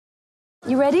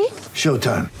You ready?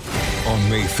 Showtime. On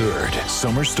May 3rd,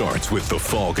 summer starts with The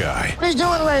Fall Guy. Let's do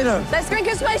it later. Let's drink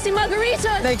a spicy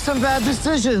margarita. Make some bad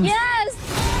decisions. Yes!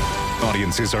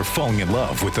 Audiences are falling in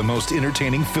love with the most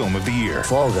entertaining film of the year.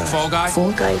 Fall Guy. Fall Guy?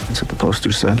 Fall guy. That's what the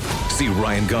poster said. See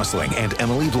Ryan Gosling and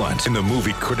Emily Blunt in the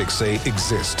movie critics say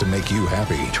exists to make you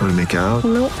happy. Trying to make it out?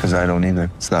 Nope. Because I don't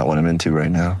either. It's not what I'm into right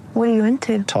now. What are you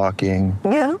into? Talking.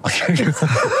 Yeah.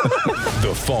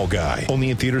 The Fall Guy.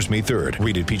 Only in theaters May 3rd.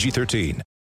 Rated PG-13.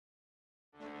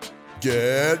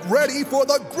 Get ready for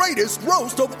the greatest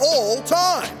roast of all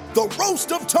time. The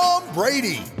Roast of Tom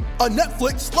Brady. A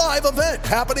Netflix live event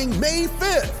happening May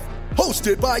 5th.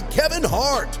 Hosted by Kevin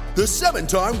Hart. The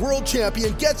 7-time world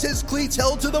champion gets his cleats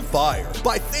held to the fire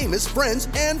by famous friends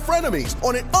and frenemies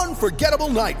on an unforgettable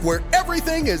night where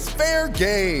everything is fair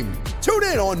game. Tune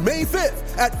in on May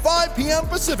 5th at 5 p.m.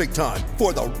 Pacific time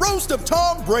for the Roast of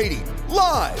Tom Brady.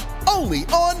 Live only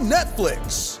on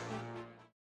Netflix.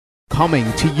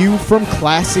 Coming to you from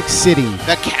Classic City,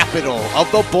 the capital of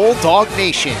the Bulldog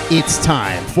Nation. it's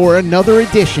time for another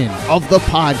edition of the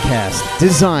podcast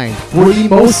designed for the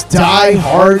most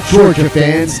die-hard Georgia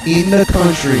fans in the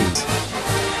country.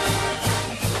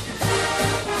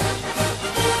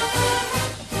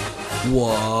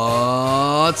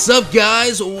 What's up,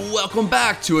 guys? Welcome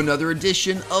back to another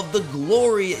edition of the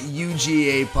Glory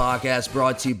UGA podcast,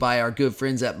 brought to you by our good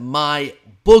friends at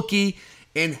MyBookie.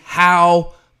 And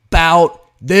how about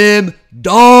them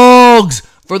dogs?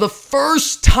 For the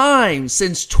first time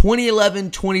since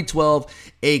 2011-2012,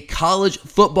 a college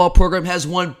football program has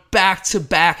won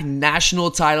back-to-back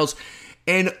national titles.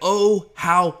 And oh,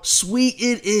 how sweet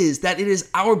it is that it is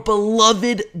our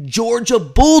beloved Georgia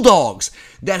Bulldogs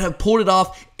that have pulled it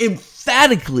off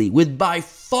emphatically with by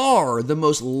far the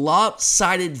most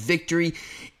lopsided victory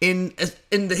in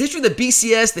the history of the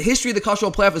BCS, the history of the college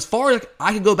football playoff. As far as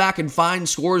I can go back and find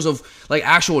scores of like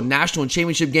actual national and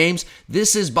championship games,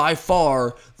 this is by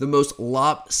far the most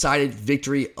lopsided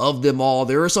victory of them all.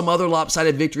 There are some other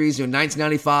lopsided victories.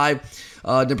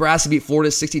 1995, Nebraska beat Florida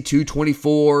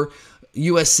 62-24.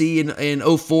 USC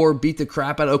in 04 beat the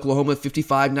crap out of Oklahoma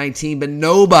 55-19, but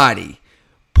nobody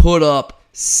put up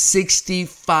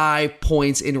 65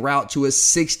 points en route to a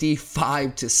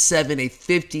 65-7, a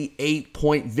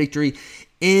 58-point victory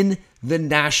in the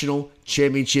national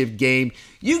championship game.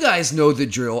 You guys know the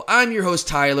drill. I'm your host,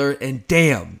 Tyler, and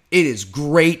damn, it is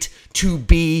great to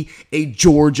be a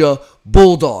Georgia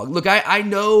Bulldog. Look, I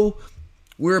know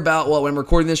we're about, well, when I'm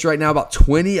recording this right now, about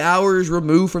 20 hours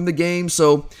removed from the game,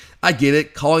 so I get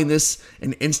it. Calling this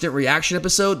an instant reaction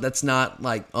episode, that's not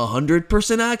like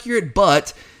 100% accurate,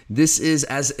 but this is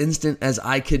as instant as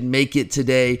I could make it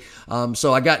today.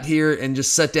 So I got here and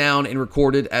just sat down and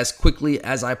recorded as quickly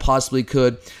as I possibly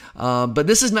could. But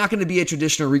this is not going to be a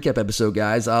traditional recap episode,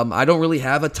 guys. I don't really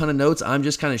have a ton of notes. I'm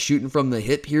just kind of shooting from the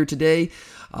hip here today.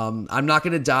 I'm not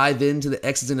going to dive into the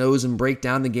X's and O's and break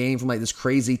down the game from like this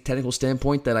crazy technical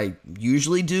standpoint that I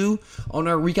usually do on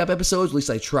our recap episodes. At least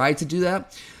I try to do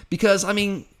that. Because, I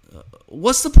mean,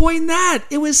 what's the point in that?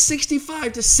 It was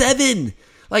 65-7.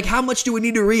 Like, how much do we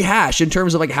need to rehash in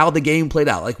terms of like how the game played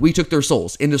out? Like, we took their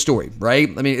souls in the story, right?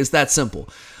 I mean, it's that simple.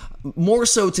 More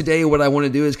so today, what I want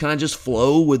to do is kind of just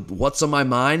flow with what's on my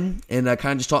mind and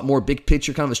kind of just talk more big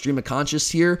picture, kind of a stream of conscious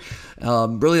here.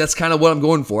 Really, that's kind of what I'm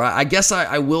going for. I guess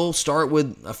I will start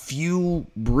with a few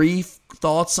brief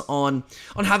thoughts on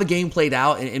how the game played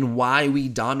out and why we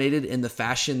dominated in the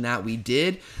fashion that we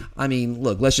did. I mean,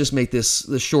 look, let's just make this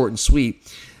short and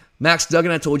sweet. Max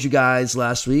Duggan, I told you guys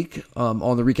last week on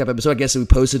the recap episode. I guess we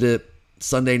posted it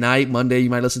Sunday night, Monday. You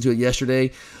might listen to it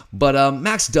yesterday. But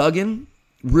Max Duggan,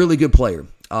 really good player.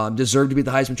 Deserved to be at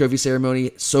the Heisman Trophy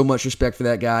ceremony. So much respect for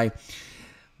that guy.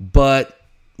 But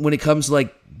when it comes to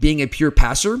like being a pure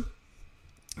passer,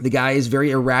 the guy is very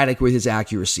erratic with his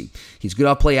accuracy. He's good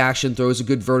off play action, throws a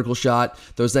good vertical shot,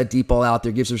 throws that deep ball out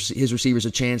there, gives his receivers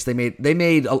a chance. They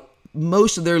made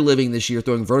most of their living this year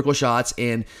throwing vertical shots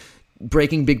and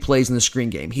breaking big plays in the screen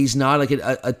game. He's not like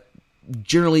a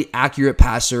generally accurate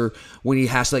passer when he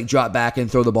has to like drop back and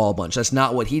throw the ball a bunch. That's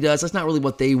not what he does. That's not really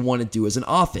what they want to do as an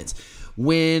offense.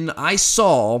 When I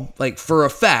saw, like for a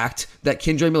fact, that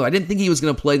Kendre Miller, I didn't think he was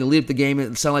going to play in the lead up the game.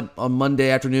 It sounded like on Monday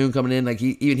afternoon coming in, like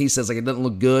he says like it doesn't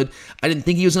look good. I didn't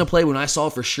think he was going to play. When I saw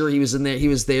for sure he was in there, he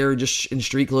was there just in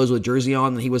street clothes with a jersey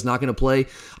on, and he was not going to play.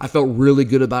 I felt really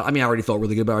good about. I mean, I already felt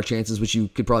really good about our chances, which you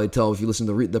could probably tell if you listen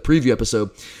to the preview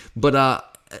episode. But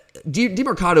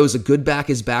DeMarcado is a good back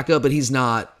as backup, but he's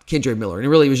not Kendre Miller. And it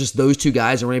really was just those two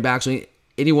guys and running backs. I mean,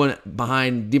 anyone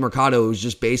behind DeMarcado was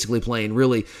just basically playing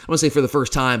really, I don't want to say for the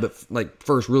first time, but like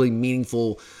first really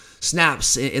meaningful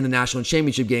snaps in the national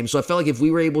championship game. So I felt like if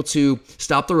we were able to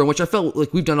stop the run, which I felt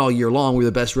like we've done all year long, we were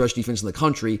the best rush defense in the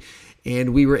country,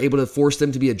 and we were able to force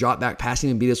them to be a drop back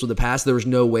passing and beat us with the pass, there was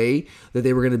no way that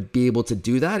they were going to be able to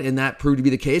do that. And that proved to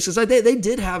be the case because they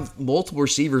did have multiple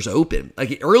receivers open.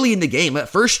 Like early in the game, that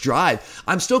first drive,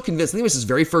 I'm still convinced, I think it was his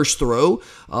very first throw,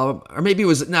 or maybe it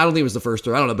was, no, I don't think it was the first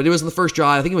throw, I don't know, but it was in the first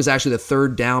drive. I think it was actually the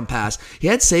third down pass. He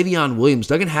had Savion Williams.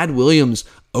 Duggan had Williams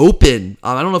open.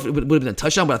 I don't know if it would have been a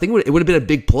touchdown, but I think it would have been a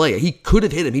big play. He could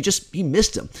have hit him. He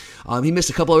missed him. He missed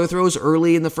a couple other throws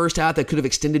early in the first half that could have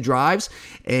extended drives,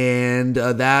 and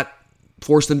that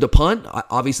forced them to punt.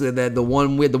 Obviously, we had the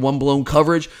one blown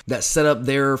coverage that set up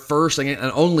their first and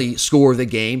only score of the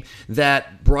game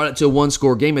that brought it to a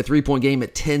one-score game, a 3-point game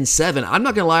at 10-7. I'm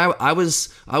not going to lie. I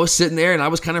was sitting there and I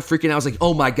was kind of freaking out. I was like,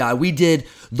 oh my God, we did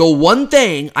the one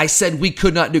thing I said we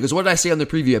could not do. Because what did I say on the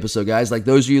preview episode, guys? Like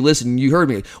those of you listening, you heard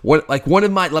me. One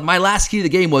of my last key to the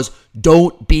game was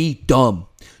don't be dumb.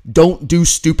 Don't do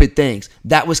stupid things.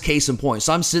 That was case in point.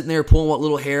 So I'm sitting there pulling what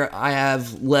little hair I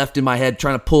have left in my head,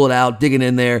 trying to pull it out, digging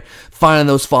in there, finding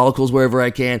those follicles wherever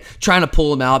I can, trying to pull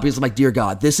them out because I'm like, dear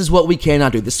God, this is what we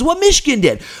cannot do. This is what Michigan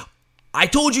did. I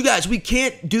told you guys we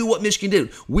can't do what Michigan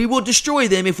did. We will destroy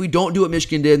them if we don't do what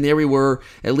Michigan did. And there we were,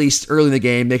 at least early in the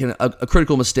game, making a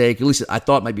critical mistake. At least I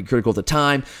thought it might be critical at the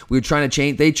time. We were trying to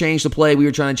change. They changed the play. We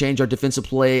were trying to change our defensive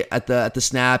play at the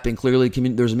snap, and clearly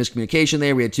there was a miscommunication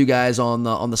there. We had two guys on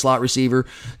the slot receiver.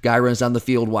 Guy runs down the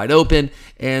field wide open,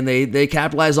 and they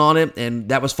capitalized on it. And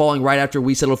that was falling right after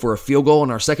we settled for a field goal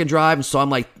on our second drive. And so I'm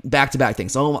like back-to-back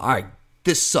things. So all right.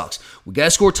 This sucks. We got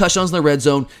to score touchdowns in the red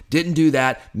zone. Didn't do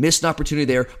that. Missed an opportunity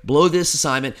there. Blow this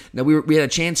assignment. Now we had a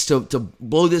chance to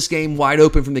blow this game wide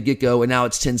open from the get-go, and now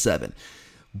it's 10-7.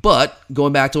 But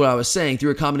going back to what I was saying, through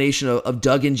a combination of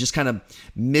Duggan just kind of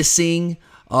missing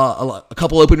a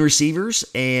couple open receivers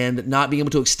and not being able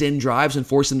to extend drives and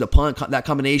force them to punt, that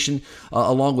combination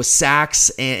along with sacks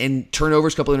and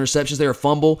turnovers, a couple of interceptions there, a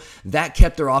fumble, that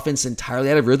kept their offense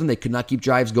entirely out of rhythm. They could not keep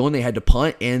drives going. They had to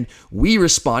punt, and we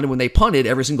responded when they punted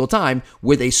every single time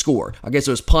with a score. I guess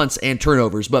it was punts and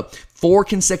turnovers, but 4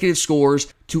 consecutive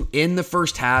scores to end the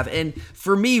first half. And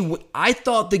for me, I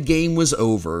thought the game was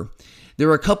over. There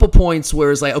were a couple points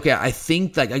where it's like, okay, I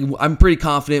think like I'm pretty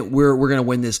confident we're going to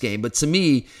win this game. But to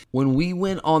me, when we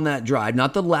went on that drive,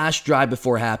 not the last drive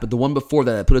before half, but the one before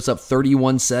that put us up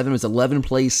 31-7. It was 11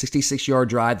 plays, 66-yard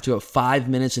drive to 5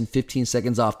 minutes and 15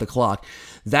 seconds off the clock.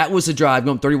 That was a drive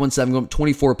going 31-7, going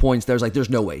 24 points. There's like, there's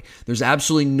no way. There's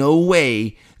absolutely no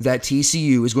way that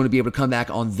TCU is going to be able to come back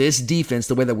on this defense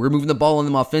the way that we're moving the ball on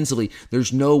them offensively.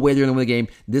 There's no way they're going to win the game.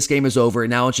 This game is over,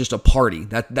 and now it's just a party.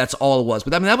 That's all it was.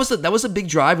 But I mean, that was a big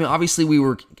drive. I mean, obviously, we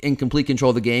were in complete control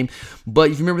of the game.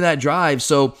 But if you remember that drive,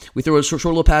 so we throw a short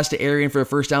little pass to Arian for a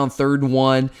first down, 3rd and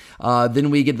 1. Then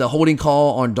we get the holding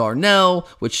call on Darnell,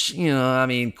 which, I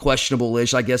mean,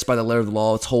 questionable-ish, I guess, by the letter of the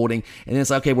law. It's holding. And then it's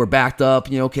like, okay, we're backed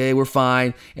up. Okay, we're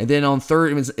fine. And then on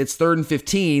third, it's 3rd and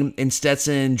 15, and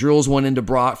Stetson drills one into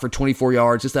Brock for 24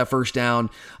 yards, just that first down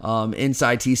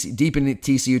inside TCU, deep in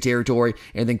TCU territory,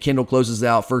 and then Kendall closes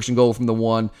out 1st and goal from the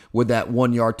 1 with that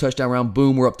 1-yard touchdown round.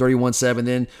 Boom, we're up 31-7.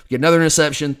 Then we get another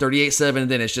interception, 38-7, and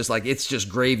then it's just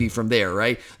gravy from there,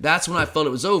 right? That's when I felt it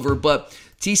was over. But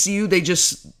TCU,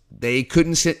 they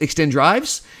couldn't extend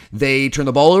drives. They turned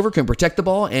the ball over, couldn't protect the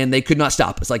ball, and they could not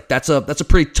stop. It's like that's a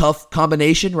pretty tough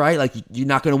combination, right? Like you're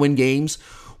not going to win games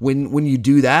when you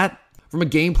do that. From a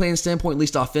game plan standpoint, at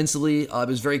least offensively, it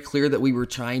was very clear that we were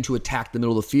trying to attack the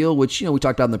middle of the field, which, we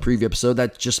talked about in the preview episode.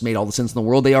 That just made all the sense in the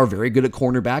world. They are very good at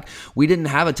cornerback. We didn't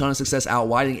have a ton of success out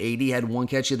wide. I think AD had one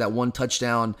catch, he had that one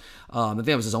touchdown. I think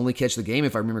that was his only catch of the game,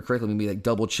 if I remember correctly. Let me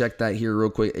double check that here real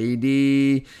quick.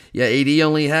 AD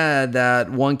only had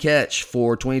that one catch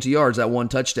for 22 yards, that one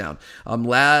touchdown.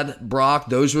 Ladd, Brock,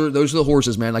 those are the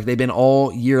horses, man. Like they've been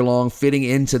all year long fitting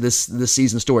into this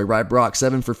season story, right? Brock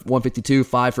 7 for 152,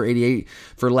 5 for 88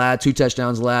 for Ladd, 2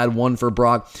 touchdowns Ladd, 1 for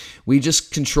Brock. We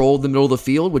just controlled the middle of the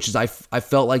field, which is I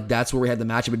felt like that's where we had the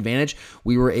matchup advantage.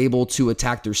 We were able to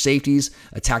attack their safeties,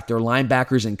 attack their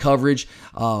linebackers in coverage.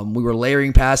 We were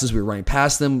layering passes. We were running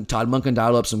past them. Todd Monken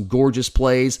dialed up some gorgeous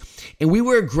plays, and we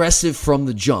were aggressive from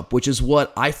the jump, which is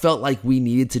what I felt like we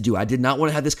needed to do. I did not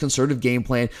want to have this conservative game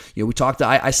plan. We talked.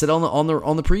 I said on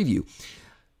the preview,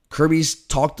 Kirby's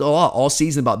talked a lot all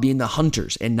season about being the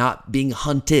hunters and not being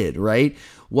hunted, right?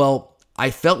 Well,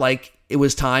 I felt like it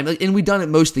was time, and we've done it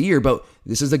most of the year, but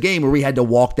this is a game where we had to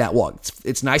walk that walk.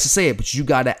 It's nice to say it, but you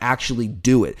got to actually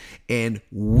do it. And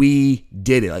we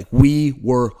did it. Like, we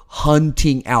were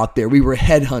hunting out there. We were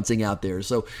headhunting out there.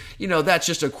 So, that's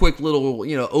just a quick little,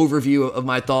 overview of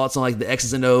my thoughts on like the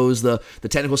X's and O's, the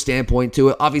technical standpoint to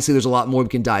it. Obviously, there's a lot more we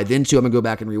can dive into. I'm going to go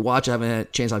back and rewatch. I haven't had a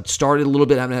chance. I've started a little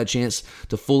bit. I haven't had a chance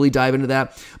to fully dive into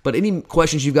that. But any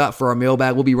questions you've got for our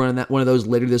mailbag, we'll be running one of those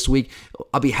later this week.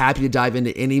 I'll be happy to dive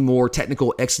into any more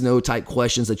technical X and O type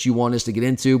questions that you want us to get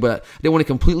into, but I didn't want to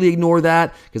completely ignore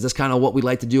that because that's kind of what we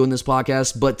like to do in this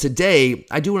podcast. But today,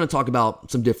 I do want to talk about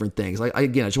some different things. I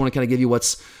just want to kind of give you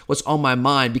what's on my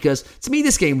mind, because to me,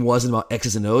 this game wasn't about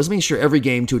X's and O's. I mean, sure, every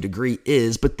game to a degree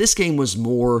is, but this game was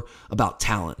more about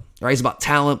talent, right? It's about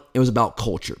talent. It was about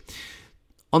culture.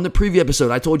 On the preview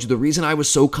episode, I told you the reason I was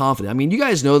so confident. I mean, you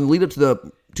guys know, in the lead up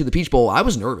to the Peach Bowl, I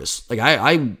was nervous. Like,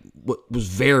 I was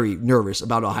very nervous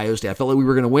about Ohio State. I felt like we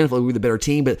were going to win. I felt like we were the better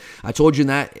team, but I told you in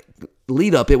that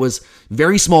lead up, it was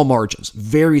very small margins.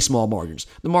 The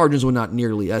margins were not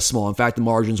nearly as small. In fact, the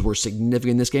margins were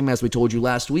significant in this game, as we told you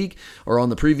last week or on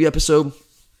the preview episode.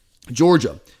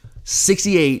 Georgia,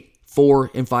 68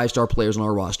 4- and 5-star players on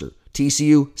our roster.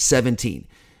 TCU, 17.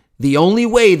 The only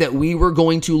way that we were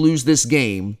going to lose this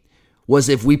game was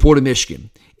if we pulled a Michigan,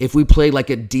 if we played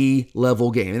like a D-level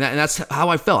game. And that's how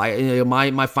I felt.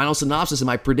 My final synopsis and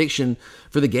my prediction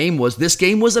for the game was this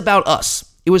game was about us.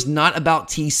 It was not about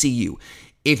TCU.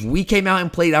 If we came out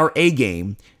and played our A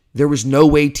game, there was no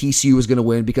way TCU was going to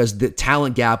win because the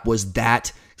talent gap was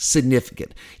that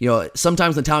significant.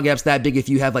 Sometimes the talent gap's that big if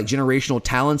you have like generational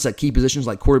talents at key positions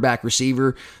like quarterback,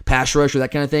 receiver, pass rush, or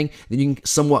that kind of thing, then you can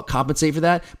somewhat compensate for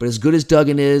that. But as good as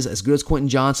Duggan is, as good as Quentin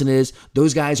Johnson is,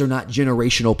 those guys are not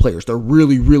generational players. They're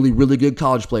really, really, really good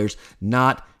college players,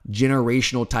 not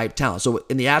generational type talent. So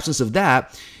in the absence of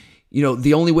that,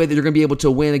 the only way that you're going to be able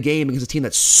to win a game against a team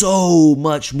that's so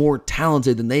much more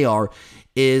talented than they are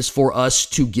is for us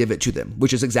to give it to them,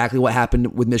 which is exactly what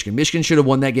happened with Michigan. Michigan should have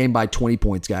won that game by 20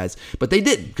 points, guys, but they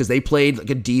didn't because they played like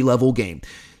a D-level game.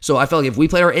 So I felt like if we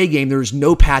played our A game, there's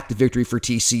no path to victory for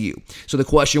TCU. So the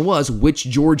question was, which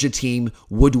Georgia team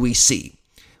would we see?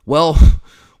 Well,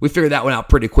 we figured that one out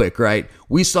pretty quick, right?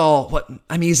 We saw,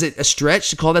 is it a stretch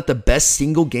to call that the best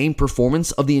single game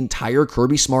performance of the entire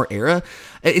Kirby Smart era?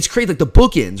 It's crazy, like the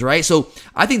bookends, right? So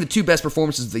I think the two best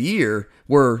performances of the year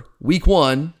were week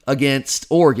 1 against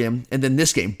Oregon and then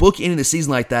this game. Bookending the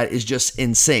season like that is just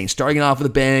insane. Starting it off with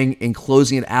a bang and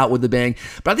closing it out with a bang.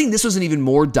 But I think this was an even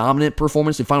more dominant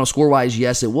performance. And final score-wise,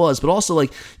 yes, it was. But also,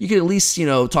 like, you could at least,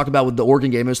 talk about with the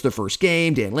Oregon game. It was their first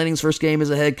game. Dan Lanning's first game as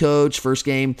a head coach. First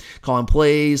game calling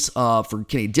plays for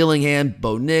Kenny Dillingham.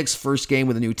 Bo Nix, first game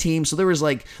with a new team. So there was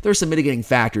some mitigating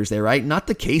factors there, right? Not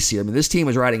the case here. I mean, this team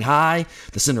was riding high.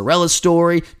 The Cinderella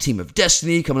story, team of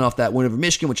destiny, coming off that win over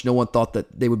Michigan, which no one thought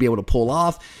that they would be able to pull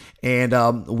off. And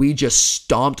we just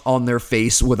stomped on their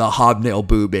face with a hobnail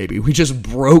boo, baby. We just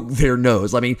broke their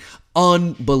nose. I mean,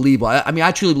 unbelievable.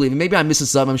 I truly believe it. Maybe I'm missing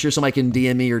something. I'm sure somebody can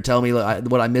DM me or tell me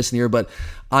what I'm missing here. But,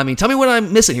 tell me what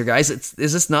I'm missing here, guys.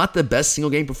 Is this not the best single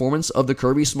game performance of the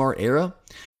Kirby Smart era?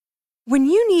 When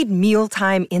you need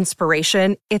mealtime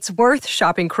inspiration, it's worth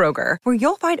shopping Kroger, where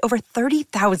you'll find over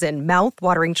 30,000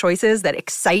 mouth-watering choices that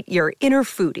excite your inner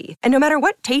foodie. And no matter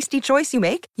what tasty choice you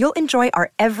make, you'll enjoy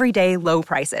our everyday low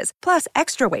prices, plus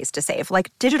extra ways to save,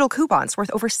 like digital coupons worth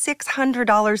over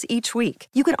 $600 each week.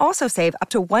 You can also save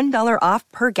up to $1 off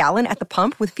per gallon at the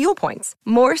pump with fuel points.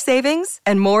 More savings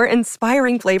and more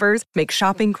inspiring flavors make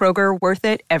shopping Kroger worth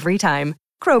it every time.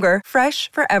 Kroger,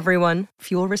 fresh for everyone.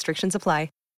 Fuel restrictions apply.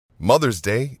 Mother's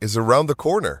Day is around the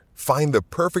corner. Find the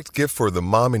perfect gift for the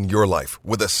mom in your life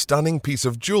with a stunning piece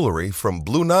of jewelry from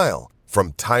Blue Nile.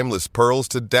 From timeless pearls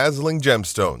to dazzling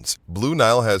gemstones, Blue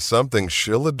Nile has something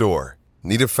she'll adore.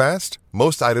 Need it fast?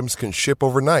 Most items can ship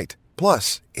overnight.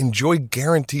 Plus, enjoy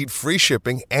guaranteed free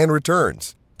shipping and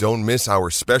returns. Don't miss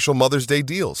our special Mother's Day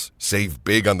deals. Save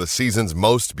big on the season's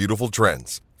most beautiful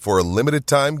trends. For a limited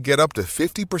time, get up to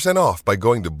 50% off by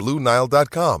going to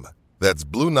BlueNile.com. That's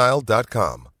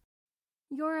BlueNile.com.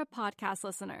 You're a podcast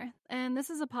listener, and this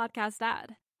is a podcast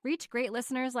ad. Reach great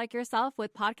listeners like yourself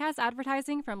with podcast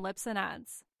advertising from Libsyn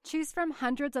Ads. Choose from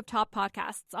hundreds of top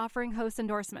podcasts offering host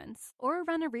endorsements, or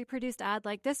run a reproduced ad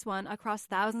like this one across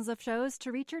thousands of shows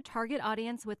to reach your target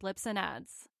audience with Libsyn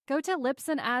Ads. Go to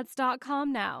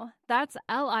libsynads.com now. That's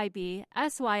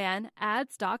LIBSYN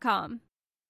ads.com.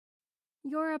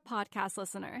 You're a podcast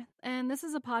listener, and this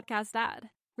is a podcast ad.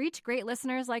 Reach great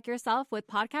listeners like yourself with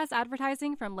podcast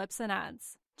advertising from Libsyn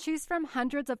Ads. Choose from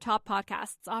hundreds of top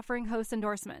podcasts offering host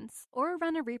endorsements, or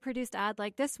run a reproduced ad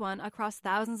like this one across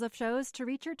thousands of shows to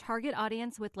reach your target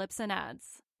audience with Libsyn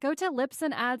Ads. Go to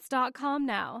libsynads.com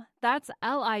now. That's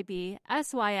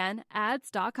LIBSYN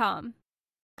ads.com.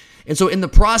 And so in the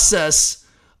process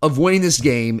of winning this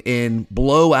game in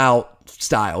blowout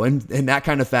style and that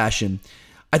kind of fashion,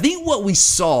 I think what we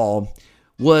saw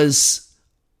was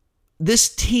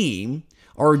this team,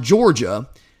 or Georgia,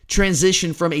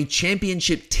 transition from a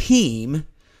championship team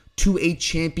to a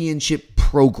championship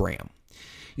program.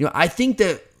 I think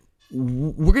that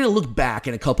we're going to look back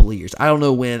in a couple of years. I don't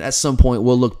know when. At some point,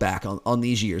 we'll look back on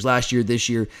these years, last year, this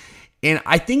year. And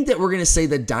I think that we're going to say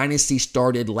the dynasty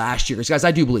started last year. Because, guys,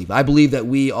 I believe that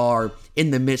we are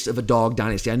in the midst of a dog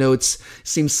dynasty. I know it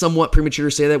seems somewhat premature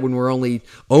to say that when we're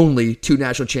only 2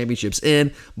 national championships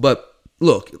in. But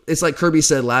look, it's like Kirby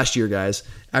said last year, guys,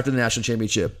 after the national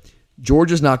championship.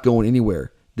 Georgia's not going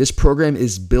anywhere. This program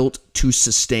is built to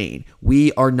sustain.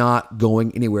 We are not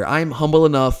going anywhere. I am humble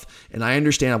enough, and I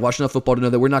understand. I've watched enough football to know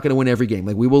that we're not going to win every game.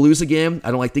 Like, we will lose again.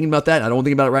 I don't like thinking about that. I don't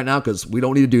think about it right now because we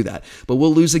don't need to do that. But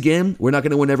we'll lose again. We're not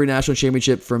going to win every national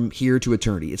championship from here to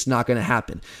eternity. It's not going to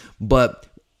happen. But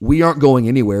we aren't going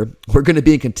anywhere. We're going to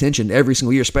be in contention every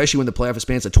single year, especially when the playoff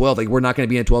expands to 12. Like, we're not going to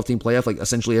be in a 12-team playoff like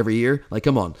essentially every year. Like,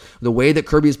 come on. The way that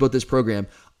Kirby has built this program,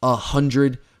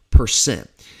 100%.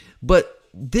 But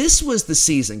this was the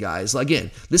season, guys.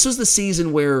 Again, this was the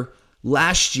season where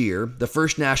last year, the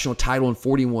first national title in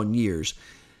 41 years,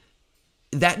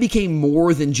 that became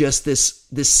more than just this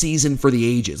season for the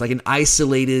ages, like an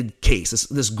isolated case,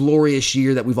 this glorious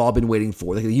year that we've all been waiting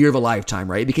for, like the year of a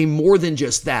lifetime, right? It became more than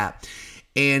just that.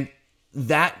 And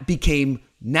that became,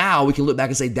 now we can look back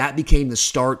and say that became the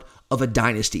start of a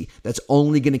dynasty that's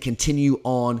only going to continue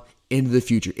on into the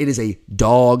future. It is a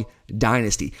dog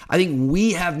dynasty. I think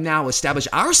we have now established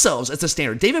ourselves as a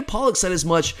standard. David Pollock said as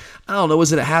much. I don't know.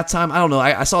 Was it at halftime? I don't know.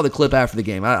 I saw the clip after the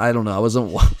game. I don't know. I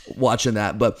wasn't watching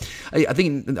that, but I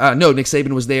think no. Nick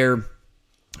Saban was there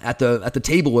at the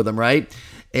table with him, right?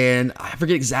 And I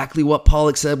forget exactly what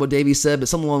Pollock said, what Davey said, but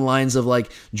something along the lines of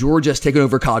like Georgia's taken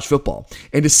over college football.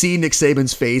 And to see Nick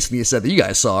Saban's face when he said that, you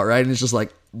guys saw it, right? And it's just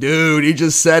like, dude, he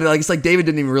just said it. Like, it's like David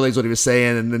didn't even realize what he was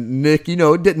saying, and then Nick,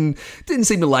 didn't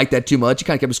seem to like that too much. He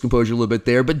kind of kept his composure a little bit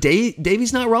there. But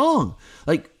Davey's not wrong.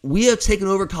 Like, we have taken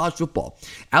over college football.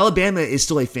 Alabama is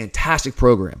still a fantastic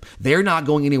program. They're not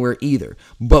going anywhere either.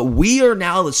 But we are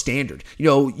now the standard.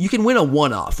 You can win a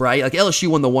one-off, right? Like LSU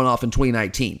won the one-off in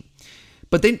 2019.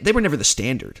 But they were never the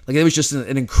standard. Like, it was just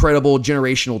an incredible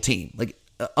generational team, like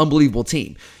unbelievable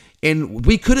team. And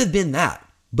we could have been that.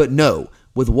 But no,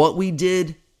 with what we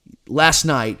did last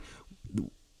night,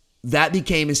 that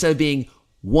became, instead of being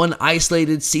one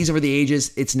isolated season for the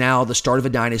ages, it's now the start of a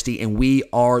dynasty, and we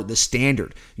are the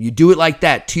standard. You do it like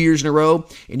that 2 years in a row,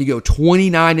 and you go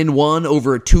 29-1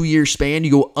 over a 2-year span.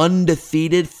 You go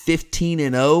undefeated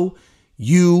 15-0.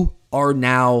 You are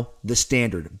now the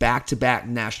standard. Back-to-back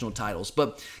national titles.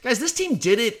 But, guys, this team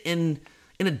did it in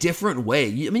a different way.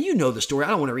 You know the story. I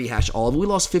don't want to rehash all of it. We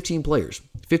lost 15 players.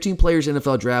 15 players in the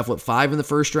NFL draft. 5 in the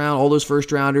first round? All those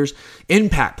first-rounders.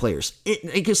 Impact players.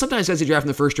 Because sometimes guys get drafted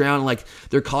in the first round, and like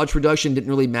their college production didn't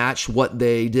really match what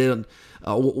they did,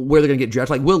 where they're going to get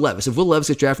drafted. Like Will Levis. If Will Levis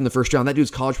gets drafted in the first round, that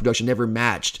dude's college production never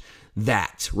matched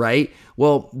that, right?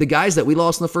 Well, the guys that we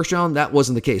lost in the first round, that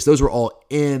wasn't the case. Those were all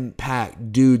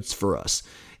impact dudes for us.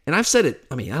 And I've said it,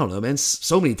 I don't know, man,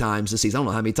 so many times this season. I don't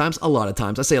know how many times, a lot of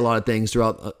times. I say a lot of things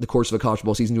throughout the course of a college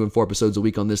football season, doing 4 episodes a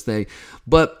week on this thing.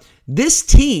 But this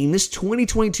team, this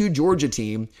 2022 Georgia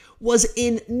team, was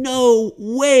in no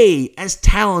way as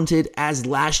talented as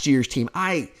last year's team.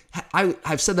 I've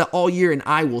said that all year, and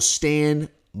I will stand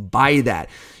by that.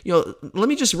 Let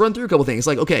me just run through a couple things.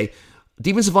 Like, okay,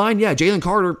 defensive line, yeah, Jalen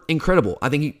Carter, incredible. I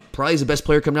think he probably is the best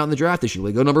player coming out in the draft this year. Will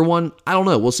he go number 1? I don't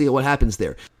know. We'll see what happens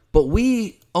there. But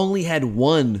we only had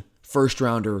 1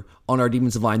 first-rounder on our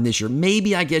defensive line this year.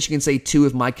 Maybe, I guess you can say 2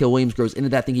 if Mykel Williams grows into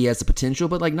that. I think he has the potential.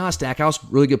 But, Stackhouse,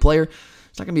 really good player.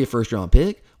 It's not going to be a first-round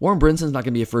pick. Warren Brinson's not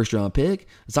going to be a first-round pick.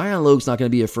 Zion Logue's not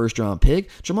going to be a first-round pick.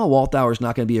 Jamal Walthour's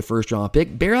not going to be a first-round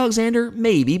pick. Bear Alexander,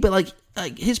 maybe, but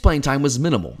his playing time was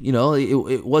minimal. He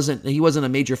wasn't a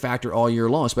major factor all year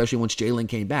long, especially once Jalen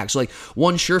came back. So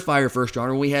one surefire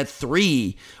first-rounder. We had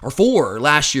 3 or 4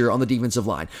 last year on the defensive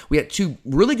line. We had 2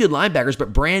 really good linebackers,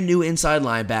 but brand new inside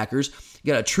linebackers.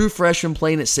 You got a true freshman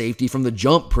playing at safety from the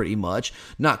jump pretty much.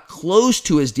 Not close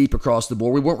to as deep across the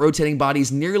board. We weren't rotating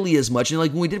bodies nearly as much. And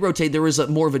when we did rotate, there was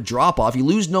more of a drop-off. You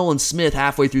lose Nolan Smith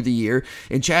halfway through the year,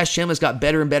 and Chaz Chandler's got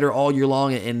better and better all year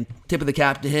long, and tip of the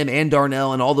cap to him and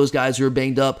Darnell and all those guys who were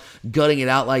banged up, gutting it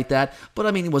out like that. But,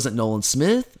 it wasn't Nolan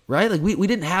Smith, right? We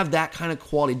didn't have that kind of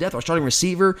quality depth. Our starting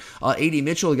receiver, A.D.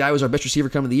 Mitchell, the guy who was our best receiver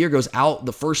coming of the year, goes out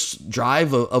the first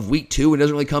drive of week 2 and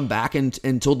doesn't really come back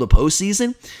until the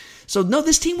postseason. So no,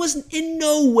 this team was in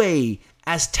no way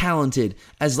as talented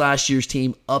as last year's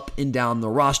team up and down the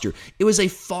roster. It was a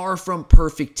far from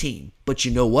perfect team. But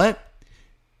you know what?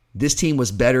 This team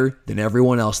was better than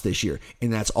everyone else this year,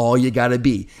 and that's all you got to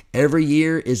be. Every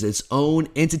year is its own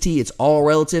entity. It's all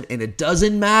relative, and it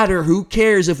doesn't matter. Who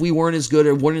cares if we weren't as good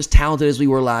or weren't as talented as we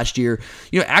were last year?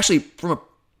 Actually, from a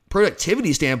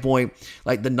productivity standpoint,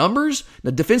 like the numbers,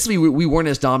 defensively, we weren't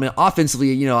as dominant.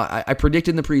 Offensively, I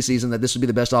predicted in the preseason that this would be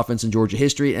the best offense in Georgia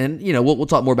history, and we'll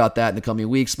talk more about that in the coming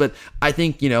weeks. But I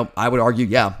think I would argue,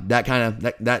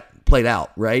 that played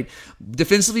out, right?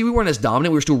 Defensively, we weren't as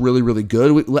dominant. We were still really, really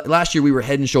good. Last year, we were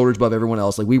head and shoulders above everyone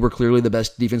else. Like, we were clearly the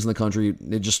best defense in the country.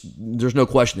 There's no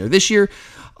question there. This year,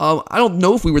 I don't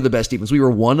know if we were the best defense. We were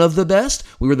one of the best.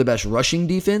 We were the best rushing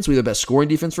defense. We were the best scoring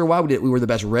defense for a while. We were the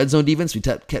best red zone defense. We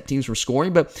kept teams from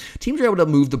scoring, but teams were able to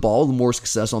move the ball with more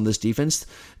success on this defense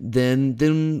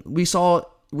than we saw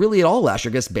really at all last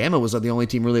year. I guess Bama was the only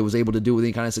team really was able to do with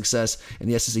any kind of success in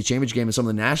the SEC championship game and some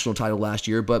of the national title last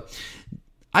year, but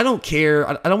I don't care.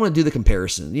 I don't want to do the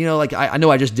comparison. I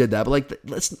know I just did that, but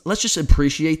let's just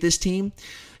appreciate this team.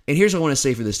 And here's what I want to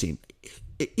say for this team.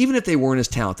 Even if they weren't as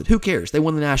talented, who cares? They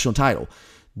won the national title.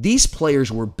 These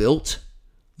players were built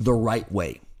the right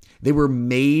way. They were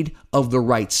made of the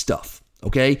right stuff,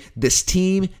 okay? This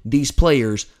team, these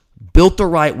players, built the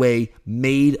right way,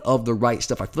 made of the right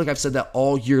stuff. I feel like I've said that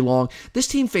all year long. This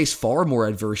team faced far more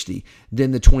adversity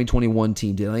than the 2021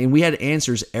 team did. And we had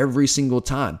answers every single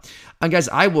time. And guys,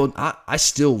 I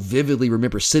still vividly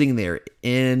remember sitting there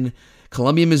in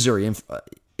Columbia, Missouri,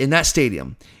 in that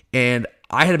stadium, and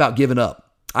I had about given up.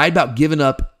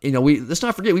 Let's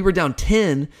not forget, we were down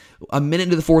 10 a minute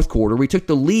into the fourth quarter. We took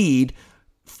the lead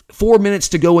 4 minutes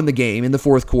to go in the game in the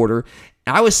fourth quarter.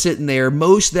 I was sitting there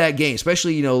most of that game,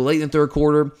 especially, late in the third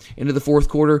quarter, into the fourth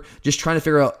quarter, just trying to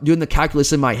figure out, doing the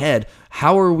calculus in my head,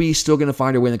 how are we still going to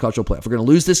find our way in the college football playoff? We're going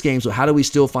to lose this game, so how do we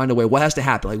still find a way? What has to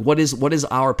happen? Like, what is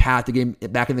our path to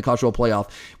get back in the college football playoff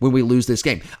when we lose this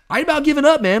game? I'd about given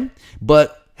up, man.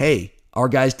 But, hey, our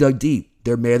guys dug deep.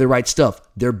 They're made of the right stuff.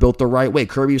 They're built the right way.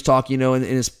 Kirby was talking, in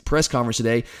his press conference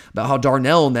today about how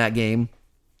Darnell in that game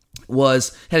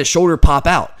had his shoulder pop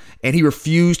out, and he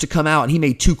refused to come out, and he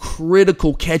made 2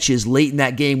 critical catches late in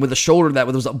that game with a shoulder that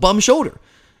was a bum shoulder.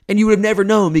 And you would have never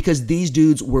known because these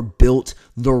dudes were built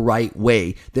the right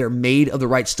way. They're made of the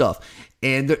right stuff.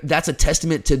 And that's a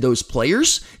testament to those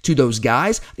players, to those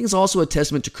guys. I think it's also a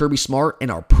testament to Kirby Smart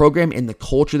and our program and the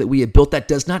culture that we have built. That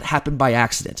does not happen by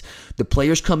accident. The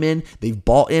players come in, they've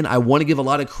bought in. I want to give a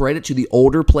lot of credit to the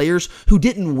older players who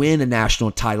didn't win a national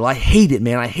title. I hate it,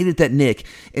 man. I hate it that Nick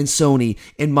and Sony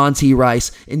and Monty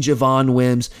Rice and Javon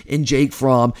Wims and Jake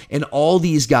Fromm and all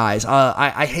these guys.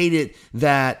 I hate it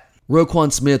that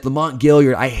Roquan Smith, Lamont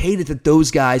Gilliard, I hate it that those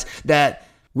guys, that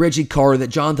Reggie Carter, that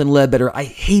Jonathan Ledbetter, I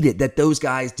hate it that those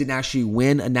guys didn't actually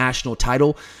win a national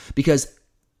title because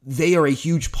they are a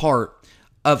huge part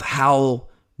of how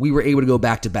we were able to go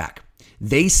back to back.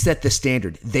 They set the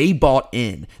standard. They bought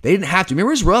in. They didn't have to.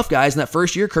 Remember, it was rough, guys, in that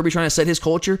first year, Kirby trying to set his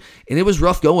culture, and it was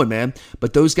rough going, man.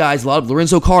 But those guys, a lot of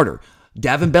Lorenzo Carter,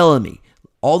 Davin Bellamy,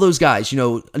 all those guys,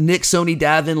 Nick, Sony,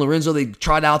 Davin, Lorenzo, they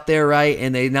tried out there, right?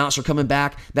 And they announced they're coming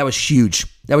back. That was huge.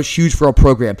 That was huge for our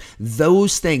program.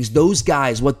 Those things, those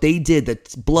guys, what they did, the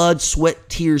blood, sweat,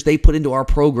 tears they put into our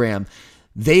program,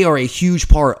 they are a huge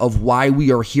part of why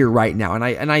we are here right now.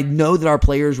 And I know that our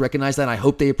players recognize that. And I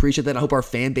hope they appreciate that. I hope our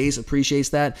fan base appreciates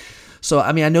that. So,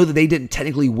 I know that they didn't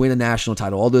technically win a national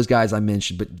title, all those guys I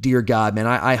mentioned, but dear God, man,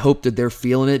 I hope that they're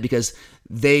feeling it because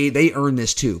they earn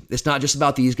this too. It's not just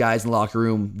about these guys in the locker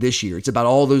room this year. It's about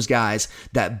all those guys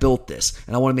that built this.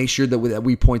 And I want to make sure that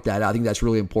we point that out. I think that's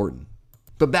really important.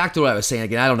 But back to what I was saying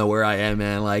again, I don't know where I am,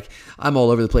 man. Like, I'm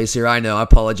all over the place here. I know. I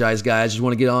apologize, guys. Just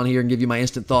want to get on here and give you my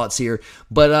instant thoughts here.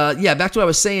 But, back to what I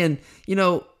was saying,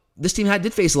 this team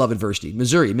did face a lot of adversity.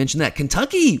 Missouri, you mentioned that.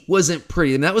 Kentucky wasn't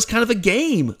pretty, and that was kind of a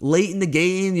game. Late in the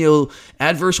game,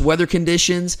 adverse weather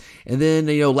conditions. And then,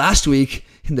 last week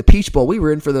in the Peach Bowl, we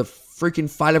were in for the freaking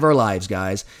fight of our lives,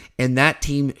 guys. And that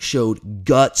team showed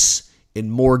guts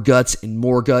and more guts and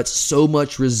more guts. So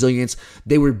much resilience.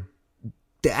 They were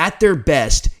at their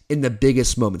best in the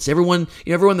biggest moments. Everyone,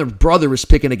 their brother was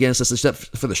picking against us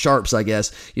except for the Sharps, I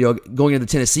guess. Going into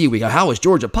Tennessee, we go, how is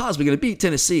Georgia possibly going to beat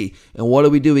Tennessee? And what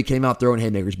do? We came out throwing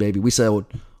haymakers, baby. We said, well,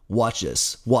 watch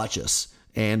us.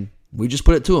 And we just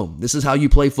put it to them. This is how you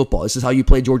play football. This is how you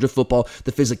play Georgia football.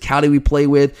 The physicality we play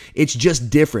with, it's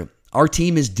just different. Our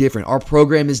team is different. Our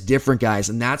program is different, guys,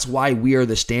 and that's why we are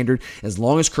the standard. As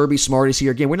long as Kirby Smart is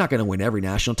here, again, we're not going to win every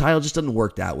national title. It just doesn't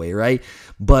work that way, right?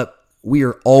 But we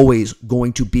are always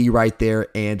going to be right there,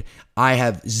 and I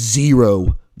have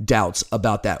zero doubts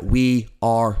about that. We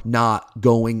are not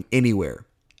going anywhere.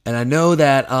 And I know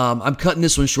that I'm cutting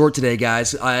this one short today,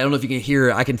 guys. I don't know if you can hear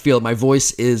it. I can feel it. My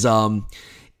voice is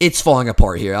it's falling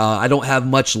apart here. I don't have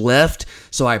much left,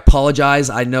 so I apologize.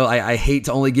 I know I hate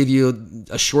to only give you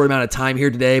a short amount of time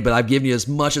here today, but I've given you as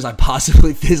much as I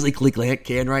possibly physically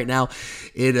can right now.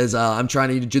 It is. I'm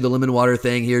trying to do the lemon water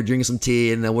thing here, drinking some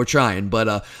tea, and we're trying. But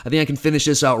I think I can finish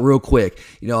this out real quick.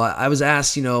 I was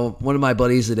asked. One of my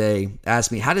buddies today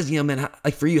asked me, "How does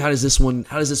like for you? How does this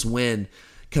win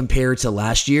compare to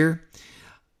last year?"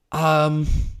 I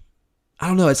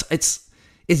don't know.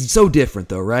 It's so different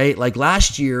though, right? Like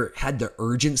last year had the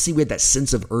urgency. We had that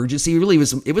sense of urgency. It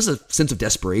was a sense of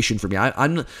desperation for me.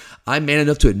 I'm man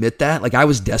enough to admit that. Like I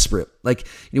was desperate. Like,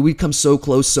 we'd come so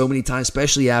close so many times,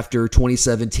 especially after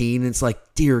 2017. And it's like,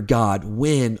 dear God,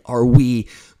 when are we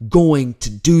going to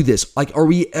do this? Like, are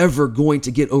we ever going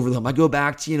to get over the hump? I go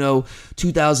back to,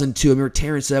 2002. I remember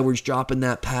Terrence Edwards dropping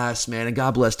that pass, man. And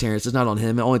God bless Terrence. It's not on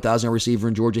him. The only 1,000-yard receiver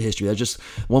in Georgia history. That's just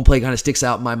one play kind of sticks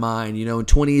out in my mind.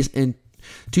 In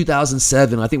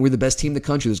 2007, I think we were the best team in the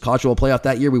country. There's college football playoff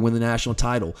that year. We win the national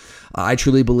title. I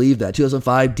truly believe that.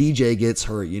 2005, DJ gets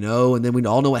hurt, and then we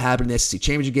all know what happened in the SEC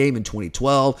championship game in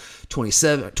 2012,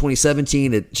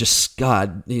 2017. It just,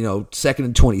 God, second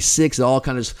and 26. It all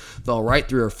kind of just fell right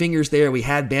through our fingers there. We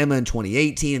had Bama in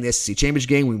 2018 in the SEC championship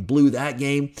game. We blew that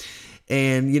game.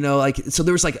 And, so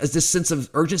there was this sense of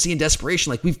urgency and desperation.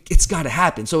 Like, it's got to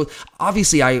happen. So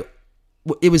obviously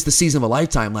it was the season of a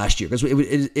lifetime last year because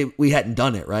we hadn't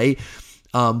done it, right?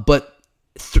 But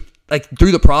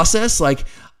through the process, I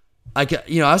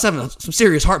was having some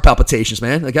serious heart palpitations,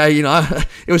 man. It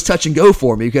was touch and go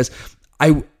for me because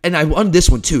I wanted this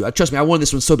one too. Trust me, I wanted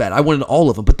this one so bad. I wanted all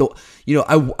of them, but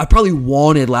I probably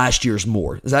wanted last year's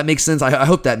more. Does that make sense? I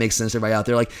hope that makes sense to everybody out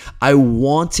there. Like, I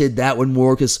wanted that one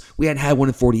more because we hadn't had one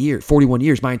in 41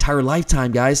 years. My entire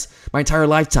lifetime, guys. My entire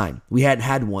lifetime. We hadn't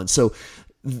had one. So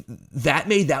that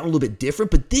made that one a little bit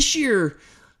different. But this year,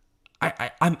 did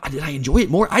I enjoy it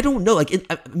more? I don't know.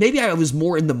 Maybe I was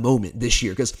more in the moment this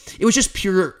year because it was just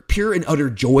pure and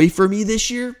utter joy for me this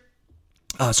year.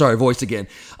 Sorry, voice again.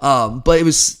 But it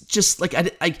was just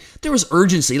there was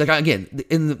urgency. Again,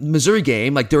 in the Missouri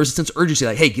game, there was a sense of urgency.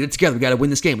 Hey, get it together. We got to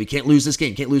win this game. We can't lose this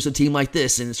game. Can't lose a team like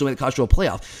this. And so in the college football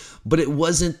playoff. But it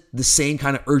wasn't the same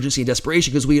kind of urgency and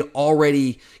desperation because we had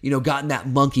already, gotten that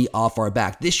monkey off our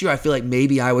back. This year, I feel like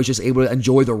maybe I was just able to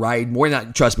enjoy the ride more.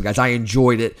 Trust me, guys, I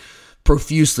enjoyed it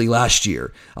profusely last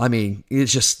year. I mean,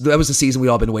 that was the season we'd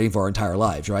all been waiting for our entire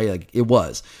lives, right? It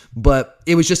was. But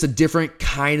it was just a different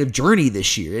kind of journey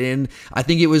this year. And I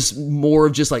think it was more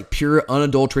of just pure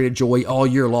unadulterated joy all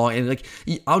year long. And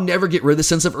I'll never get rid of the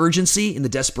sense of urgency and the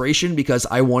desperation because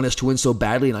I want us to win so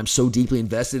badly and I'm so deeply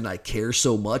invested and I care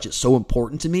so much. It's so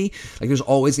important to me. There's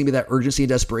always going to be that urgency and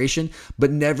desperation, but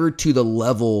never to the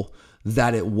level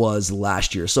that it was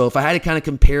last year. So if I had to kind of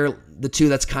compare the two,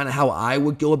 that's kind of how I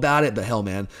would go about it. But hell,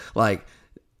 man,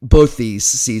 both these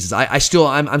seasons, I'm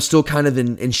still kind of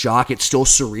in shock. It's still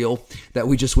surreal that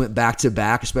we just went back to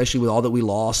back, especially with all that we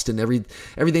lost and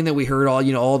everything that we heard,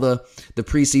 all the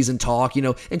preseason talk,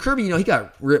 and Kirby, he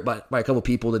got ripped by a couple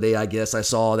people today. I guess I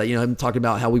saw that, him talking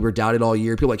about how we were doubted all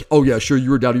year. People like, oh yeah, sure,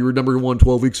 you were doubted. You were number 1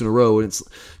 12 weeks in a row, and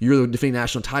you're the defending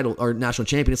national title or national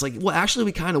champion. It's well, actually,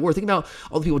 we kind of were. Think about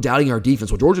all the people doubting our defense.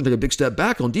 Well, Georgia took a big step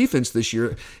back on defense this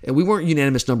year, and we weren't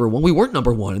unanimous number 1. We weren't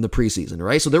number 1 in the preseason,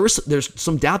 right? So there's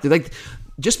some doubt there.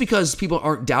 Just because people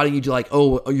aren't doubting you to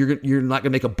you're not going to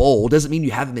make a bowl doesn't mean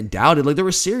you haven't been doubted. There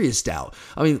was serious doubt.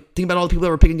 I mean, think about all the people that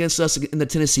were picking against us in the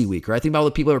Tennessee week, right? Think about all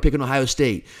the people that were picking Ohio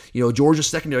State. Georgia's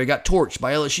secondary got torched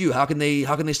by LSU. How can they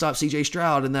stop CJ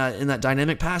Stroud in that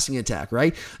dynamic passing attack,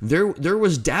 right? There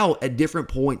was doubt at different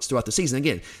points throughout the season.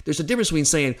 Again, there's a difference between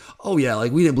saying, oh yeah,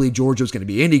 we didn't believe Georgia was going to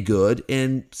be any good,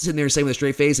 and sitting there saying with a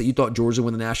straight face that you thought Georgia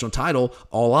would win the national title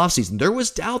all offseason. There was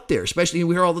doubt there, especially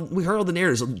we heard all the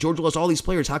narratives. Georgia lost all these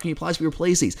players. How can you possibly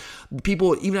replace these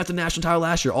people? Even after the national title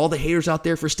last year, all the haters out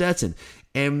there for Stetson,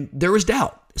 and there was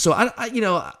doubt. So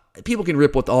I people can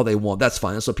rip with all they want. That's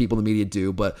fine. That's what people in the media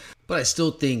do. But I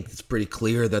still think it's pretty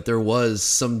clear that there was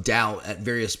some doubt at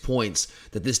various points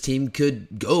that this team could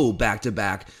go back to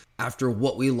back after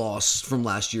what we lost from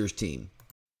last year's team.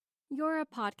 You're a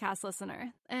podcast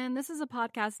listener, and this is a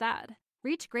podcast ad.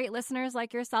 Reach great listeners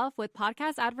like yourself with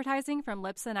podcast advertising from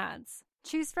Libsyn Ads.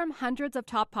 Choose from hundreds of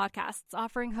top podcasts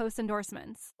offering host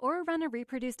endorsements, or run a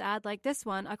reproduced ad like this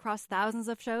one across thousands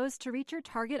of shows to reach your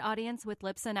target audience with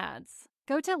Libsyn Ads.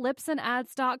 Go to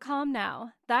libsynads.com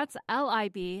now. That's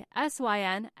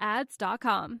LIBSYN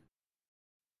ads.com.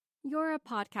 You're a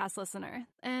podcast listener,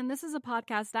 and this is a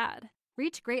podcast ad.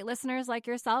 Reach great listeners like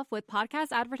yourself with podcast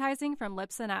advertising from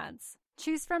Libsyn Ads.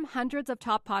 Choose from hundreds of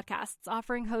top podcasts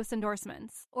offering host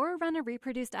endorsements, or run a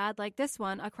reproduced ad like this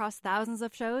one across thousands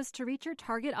of shows to reach your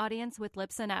target audience with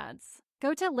Libsyn Ads.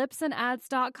 Go to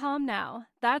libsynads.com now.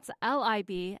 That's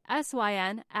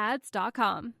LIBSYN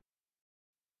ads.com.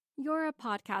 You're a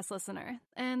podcast listener,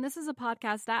 and this is a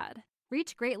podcast ad.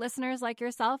 Reach great listeners like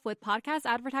yourself with podcast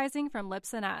advertising from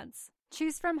Libsyn Ads.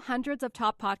 Choose from hundreds of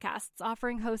top podcasts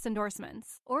offering host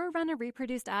endorsements, or run a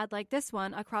reproduced ad like this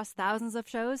one across thousands of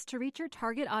shows to reach your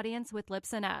target audience with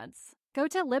Libsyn Ads. Go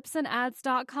to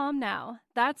libsynads.com now.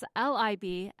 That's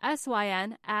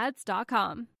LIBSYN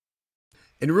ads.com.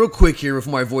 And real quick here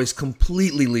before my voice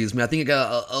completely leaves me, I think I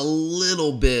got a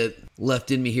little bit left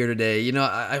in me here today. You know,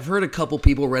 I've heard read a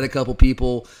couple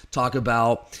people talk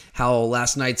about how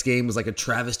last night's game was like a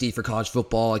travesty for college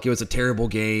football. Like it was a terrible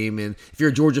game. And if you're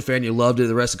a Georgia fan, you loved it.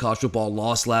 The rest of college football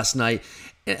lost last night.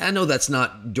 And I know that's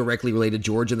not directly related to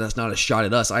Georgia, and that's not a shot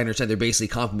at us. I understand they're basically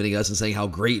complimenting us and saying how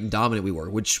great and dominant we were,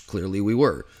 which clearly we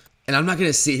were. And I'm not going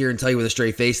to sit here and tell you with a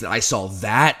straight face that I saw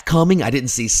that coming. I didn't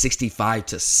see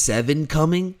 65-7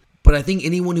 coming. But I think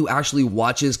anyone who actually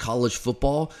watches college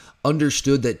football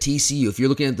understood that TCU, if you're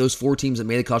looking at those four teams that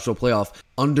made the college football playoff,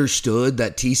 understood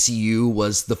that TCU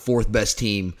was the fourth best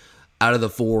team out of the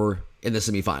four in the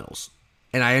semifinals.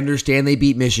 And I understand they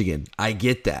beat Michigan. I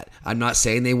get that. I'm not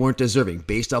saying they weren't deserving.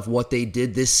 Based off what they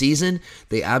did this season,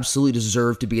 they absolutely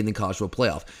deserve to be in the college football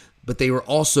playoff. But they were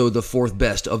also the fourth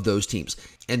best of those teams.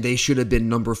 And they should have been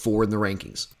number 4 in the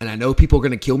rankings. And I know people are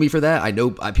going to kill me for that. I know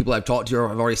people I've talked to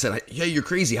have already said, hey, you're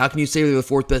crazy. How can you say they're the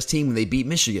fourth best team when they beat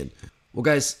Michigan? Well,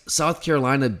 guys, South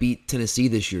Carolina beat Tennessee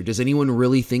this year. Does anyone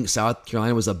really think South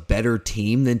Carolina was a better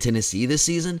team than Tennessee this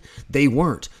season? They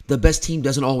weren't. The best team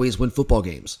doesn't always win football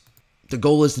games. The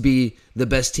goal is to be the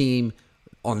best team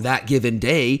on that given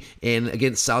day, and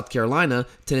against South Carolina,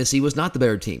 Tennessee was not the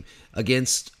better team.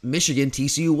 Against Michigan,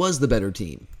 TCU was the better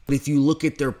team. But if you look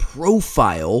at their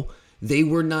profile, they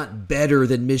were not better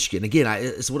than Michigan. Again,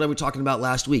 it's what I was talking about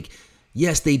last week.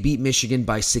 Yes, they beat Michigan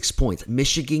by 6 points.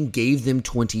 Michigan gave them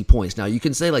 20 points. Now, you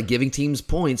can say, like, giving teams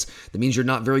points, that means you're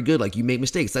not very good. Like, you make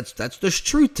mistakes. There's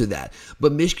truth to that.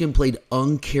 But Michigan played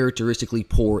uncharacteristically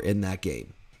poor in that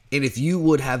game. And if you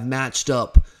would have matched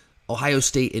up Ohio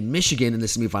State and Michigan in the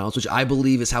semifinals, which I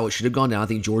believe is how it should have gone down. I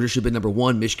think Georgia should have been number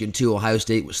 1, Michigan 2, Ohio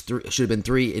State should have been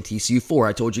 3, and TCU 4.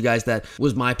 I told you guys that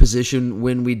was my position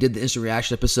when we did the instant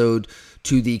reaction episode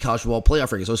to the college football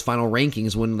playoff rankings, those final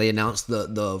rankings when they announced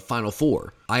the final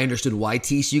 4. I understood why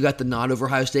TCU got the nod over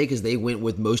Ohio State because they went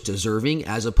with most deserving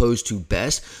as opposed to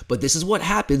best. But this is what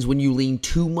happens when you lean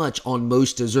too much on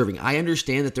most deserving. I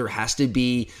understand that there has to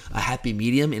be a happy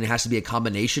medium and it has to be a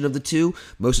combination of the two,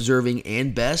 most deserving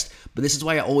and best. But this is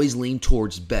why I always lean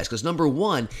towards best. Because number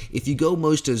 1, if you go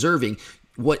most deserving,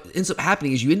 what ends up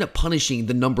happening is you end up punishing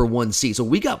the number 1 seed. So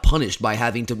we got punished by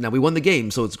having to, now we won the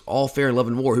game, so it's all fair in love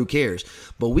and war, who cares?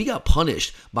 But we got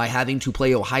punished by having to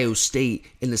play Ohio State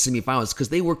in the semifinals because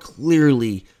they were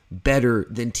clearly better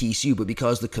than TCU, but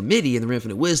because the committee and the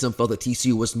Infinite Wisdom felt that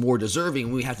TCU was more deserving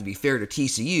and we have to be fair to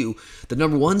TCU, the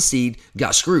number 1 seed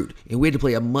got screwed and we had to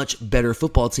play a much better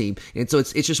football team. And so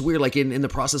it's just weird, like in the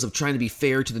process of trying to be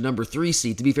fair to the number 3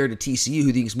 seed, to be fair to TCU,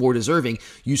 who thinks more deserving,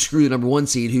 you screw the number 1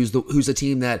 seed, who's a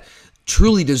team that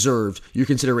truly deserved your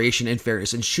consideration and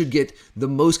fairness and should get the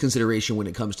most consideration when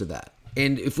it comes to that.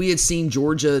 And if we had seen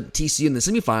Georgia, TCU in the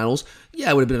semifinals, yeah,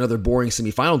 it would have been another boring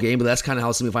semifinal game, but that's kind of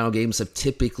how semifinal games have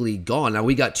typically gone. Now,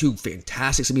 we got 2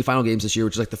 fantastic semifinal games this year,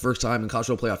 which is like the first time in college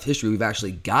football playoff history we've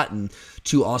actually gotten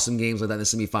 2 awesome games like that in the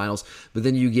semifinals. But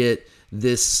then you get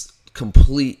this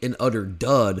complete and utter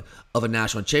dud of a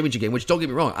national championship game, which, don't get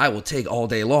me wrong, I will take all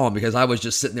day long because I was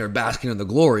just sitting there basking in the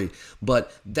glory.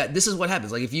 But this is what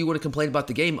happens. Like, if you want to complain about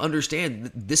the game,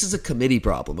 understand this is a committee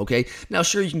problem, okay? Now,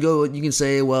 sure, you can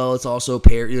say, well, it's also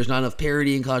there's not enough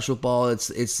parity in college football.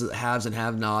 It's haves and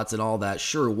have-nots and all that.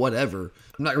 Sure, whatever.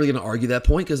 I'm not really going to argue that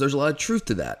point because there's a lot of truth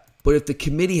to that. But if the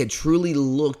committee had truly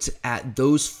looked at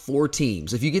those 4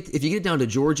 teams, if you get down to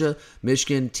Georgia,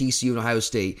 Michigan, TCU, and Ohio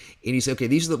State, and you say, okay,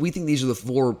 we think these are the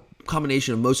 4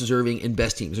 combination of most deserving and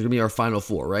best teams. They're going to be our final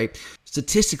 4, right?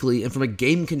 Statistically, and from a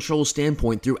game control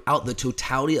standpoint, throughout the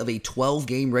totality of a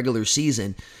 12-game regular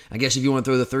season, I guess if you want to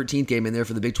throw the 13th game in there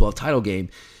for the Big 12 title game,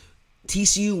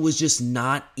 TCU was just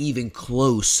not even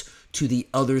close to the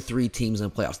other 3 teams in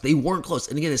the playoffs. They weren't close.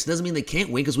 And again, this doesn't mean they can't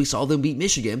win because we saw them beat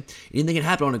Michigan. Anything can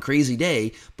happen on a crazy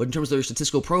day, but in terms of their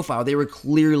statistical profile, they were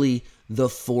clearly the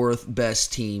 4th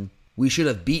best team. We should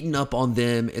have beaten up on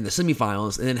them in the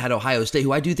semifinals and then had Ohio State,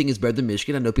 who I do think is better than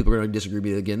Michigan. I know people are going to disagree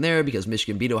with me again there because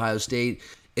Michigan beat Ohio State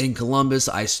In Columbus,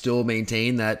 I still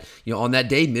maintain that, on that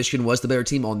day, Michigan was the better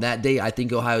team. On that day, I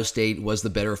think Ohio State was the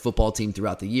better football team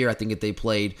throughout the year. I think if they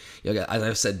played, as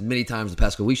I've said many times the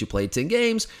past couple weeks, you played 10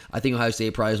 games. I think Ohio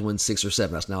State probably wins 6 or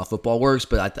 7. That's not how football works,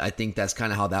 but I think that's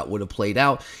kind of how that would have played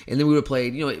out. And then we would have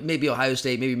played, maybe Ohio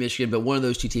State, maybe Michigan, but one of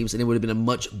those two teams, and it would have been a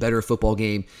much better football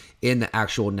game in the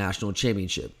actual national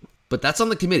championship. But that's on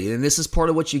the committee, and this is part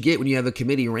of what you get when you have a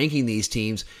committee ranking these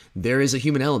teams. There is a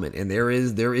human element, and there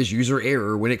is user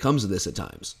error when it comes to this at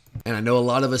times. And I know a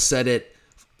lot of us said it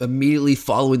immediately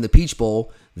following the Peach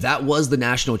Bowl. That was the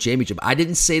national championship. I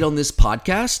didn't say it on this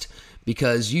podcast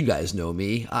because you guys know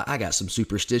me. I got some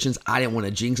superstitions. I didn't want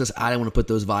to jinx us. I didn't want to put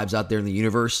those vibes out there in the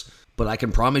universe. But I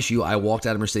can promise you, I walked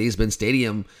out of Mercedes-Benz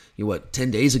Stadium,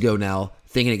 10 days ago now,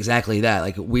 thinking exactly that.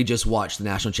 Like, we just watched the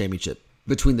national championship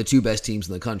between the two best teams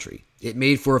in the country. It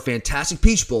made for a fantastic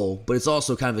Peach Bowl, but it's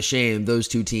also kind of a shame those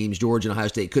two teams, Georgia and Ohio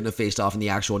State, couldn't have faced off in the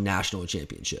actual national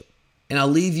championship. And I'll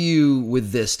leave you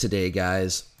with this today,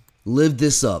 guys. Live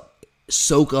this up.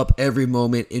 Soak up every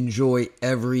moment. Enjoy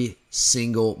every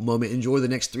single moment. Enjoy the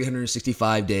next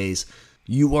 365 days.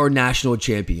 You are national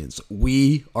champions.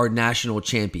 We are national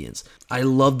champions. I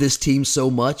love this team so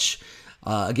much.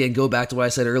 Again, go back to what I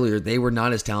said earlier. They were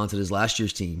not as talented as last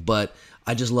year's team, but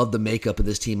I just love the makeup of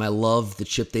this team. I love the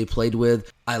chip they played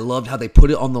with. I loved how they put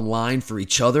it on the line for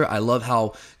each other. I love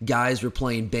how guys were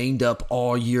playing banged up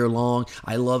all year long.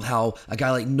 I love how a guy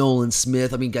like Nolan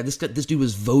Smith, this dude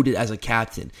was voted as a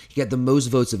captain. He got the most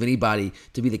votes of anybody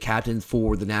to be the captain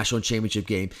for the national championship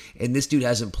game. And this dude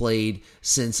hasn't played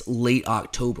since late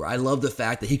October. I love the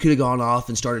fact that he could have gone off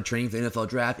and started training for the NFL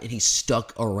draft, and he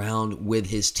stuck around with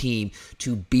his team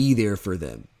to be there for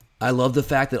them. I love the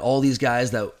fact that all these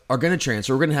guys that are going to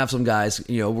transfer, we're going to have some guys,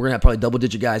 we're going to have probably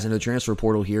double-digit guys in the transfer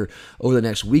portal here over the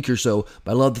next week or so,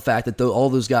 but I love the fact that all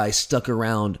those guys stuck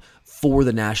around for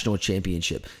the national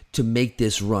championship, to make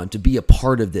this run, to be a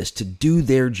part of this, to do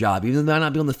their job, even though they might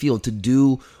not be on the field, to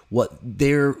do what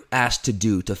they're asked to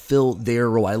do, to fill their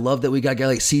role. I love that we got a guy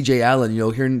like C.J. Allen,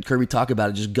 hearing Kirby talk about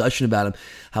it, just gushing about him,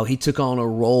 how he took on a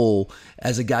role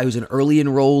as a guy who's an early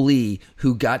enrollee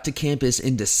who got to campus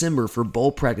in December for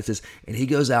bowl practices, and he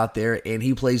goes out there and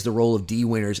he plays the role of D.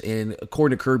 Winters, and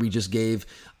according to Kirby, just gave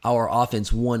our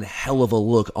offense one hell of a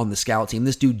look on the scout team.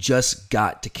 This dude just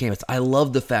got to campus. I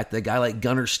love the fact that a guy like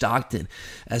Gunnar Stockton,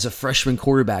 as a freshman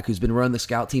quarterback who's been running the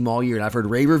scout team all year, and I've heard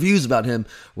rave reviews about him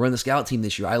running the scout team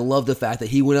this year. I love the fact that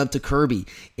he went up to Kirby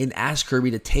and asked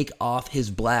Kirby to take off his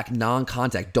black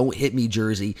non-contact "Don't Hit Me"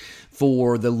 jersey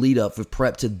for the lead up for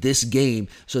prep to this game,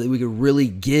 so that we could really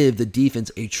give the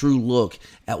defense a true look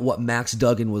at what Max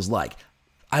Duggan was like.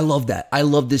 I love that. I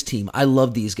love this team. I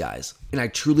love these guys. And I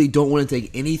truly don't want to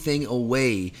take anything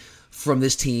away from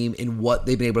this team and what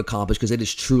they've been able to accomplish, because it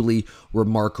is truly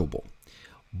remarkable.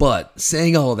 But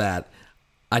saying all that,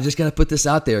 I just got to put this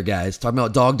out there, guys. Talking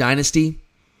about Dog Dynasty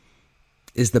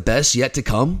is the best yet to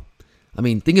come.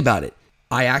 Think about it.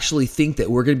 I actually think that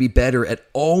we're going to be better at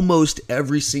almost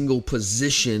every single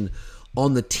position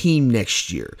on the team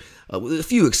next year, with a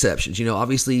few exceptions.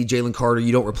 Obviously, Jalen Carter,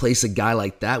 you don't replace a guy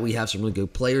like that. We have some really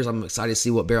good players. I'm excited to see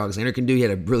what Bear Alexander can do. He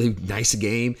had a really nice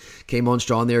game, came on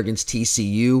strong there against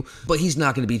TCU, but he's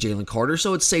not going to be Jalen Carter,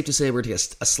 so it's safe to say we're going to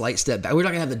take a slight step back. We're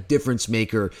not going to have the difference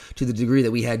maker to the degree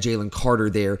that we had Jalen Carter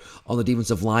there on the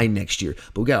defensive line next year,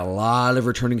 but we got a lot of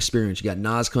returning experience. You got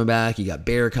Nas coming back, you got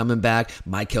Bear coming back,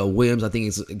 Michael Williams, I think,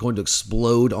 is going to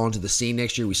explode onto the scene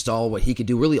next year. We saw what he could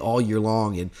do really all year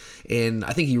long, and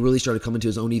I think he really started coming to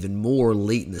his own even more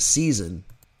late in the season.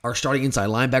 Our starting inside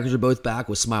linebackers are both back,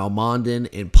 with Smile Mondon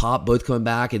and Pop both coming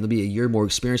back, and there'll be a year more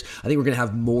experience. I think we're going to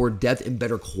have more depth and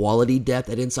better quality depth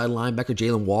at inside linebacker.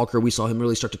 Jalen Walker, we saw him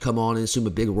really start to come on and assume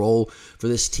a big role for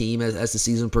this team as the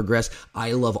season progressed.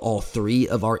 I love all three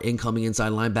of our incoming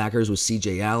inside linebackers with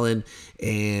C.J. Allen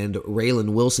and Raylan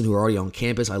Wilson, who are already on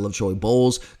campus. I love Troy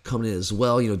Bowles coming in as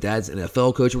well. Dad's an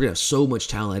NFL coach. We're going to have so much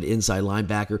talent at inside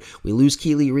linebacker. We lose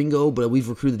Keely Ringo, but we've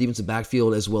recruited the defensive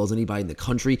backfield as well as anybody in the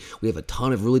country. We have a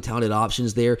ton of really talented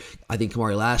options there. I think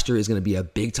Kamari Laster is going to be a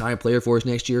big-time player for us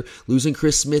next year. Losing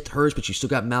Chris Smith hurts, but you still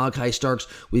got Malachi Starks.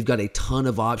 We've got a ton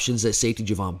of options at safety.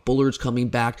 Javon Bullard's coming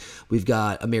back. We've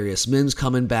got Amarius Mims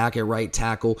coming back at right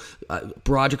tackle.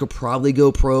 Broderick will probably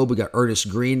go pro. We got Ernest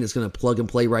Green that's going to plug and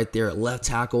play right there at left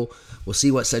tackle. We'll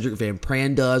see what Cedric Van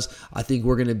Pran does. I think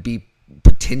we're going to be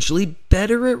potentially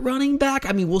better at running back.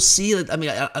 I mean, we'll see. I mean,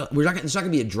 there's not going to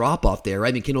be a drop off there, right?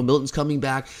 I mean, Kendall Milton's coming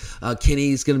back.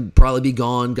 Kenny's going to probably be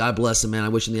gone. God bless him, man. I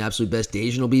wish him the absolute best.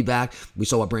 Dejan will be back. We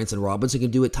saw what Branson Robinson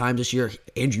can do at times this year.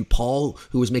 Andrew Paul,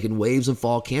 who was making waves in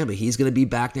fall camp, but he's going to be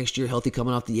back next year, healthy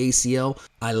coming off the ACL.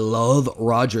 I love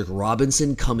Roderick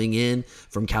Robinson coming in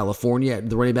from California at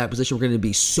the running back position. We're going to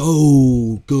be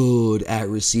so good at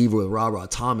receiver with Ra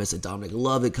Thomas and Dominic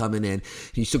Lovett coming in.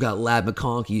 You still got Lad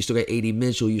McConkey. You still got A.D.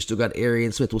 Mitchell. You still got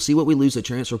Arian Smith. We'll see what we lose at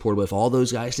transfer portal, but if all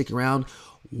those guys stick around,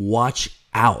 watch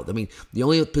out. I mean, the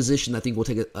only position I think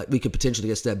we could potentially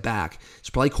get a step back is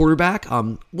probably quarterback.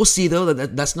 We'll see, though,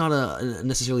 that's not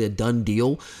necessarily a done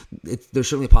deal. There's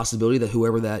certainly a possibility that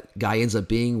whoever that guy ends up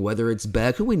being, whether it's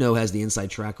Beck, who we know has the inside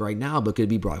track right now, but could it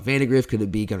be Brock Vandegrift? Could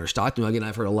it be Gunnar Stockton? Again,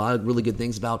 I've heard a lot of really good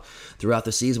things about throughout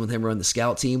the season with him running the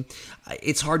scout team.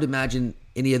 It's hard to imagine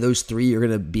any of those three are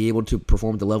going to be able to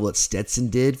perform at the level that Stetson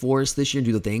did for us this year and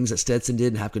do the things that Stetson did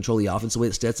and have control of the offense the way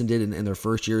that Stetson did in their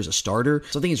first year as a starter.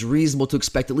 So I think it's reasonable to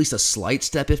expect at least a slight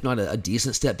step, if not a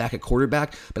decent step back at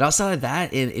quarterback. But outside of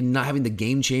that, and not having the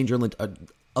game changer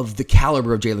of the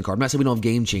caliber of Jalen Carter. I'm not saying we don't have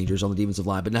game changers on the defensive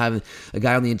line, but not having a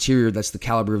guy on the interior that's the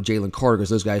caliber of Jalen Carter, because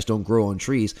those guys don't grow on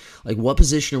trees. Like, what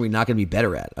position are we not going to be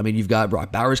better at? I mean, you've got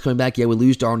Brock Bowers coming back. Yeah, we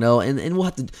lose Darnell, and we'll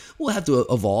have to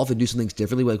evolve and do some things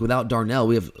differently. Like, without Darnell,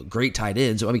 we have great tight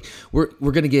ends. So I mean, we're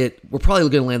probably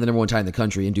going to land the number one tight end in the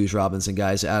country in Deuce Robinson,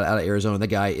 guys, out of Arizona. That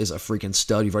guy is a freaking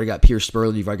stud. You've already got Pierce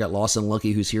Spurley. You've already got Lawson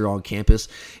Lucky, who's here on campus,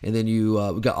 and then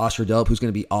we've got Oscar Delp, who's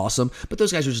going to be awesome. But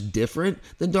those guys are just different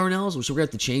than Darnell's, so we're going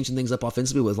to have to change some things up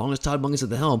offensively. But as long as Todd Monken's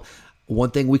at the helm, one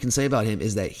thing we can say about him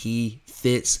is that he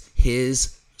fits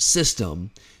his system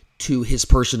to his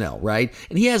personnel, right?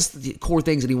 And he has the core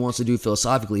things that he wants to do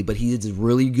philosophically, but he is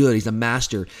really good. He's a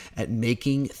master at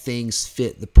making things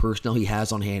fit the personnel he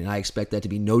has on hand, and I expect that to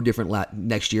be no different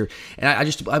next year. And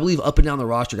I believe up and down the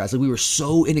roster, guys, like, we were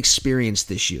so inexperienced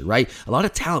this year, right? A lot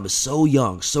of talent was so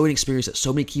young, so inexperienced at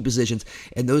so many key positions,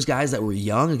 and those guys that were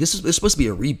young, like, this is supposed to be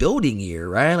a rebuilding year,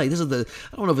 right? Like, this is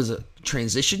I don't know if it's a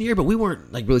transition year, but we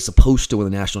weren't like really supposed to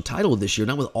win the national title this year,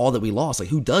 not with all that we lost. Like,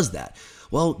 who does that?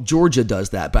 Well, Georgia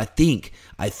does that, but I think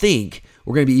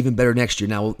we're going to be even better next year.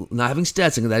 Now, not having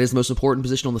Stetson, that is the most important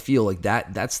position on the field. Like,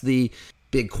 that's the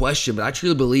big question, but I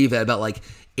truly believe that about like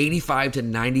 85 to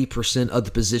 90% of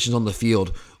the positions on the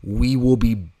field, we will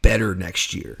be better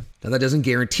next year. Now, that doesn't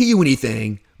guarantee you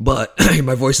anything, but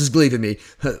my voice is leaving me.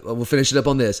 We'll finish it up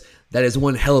on this. That is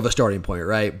one hell of a starting point,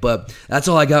 right? But that's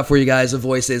all I got for you guys. The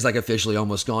voice is like officially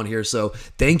almost gone here. So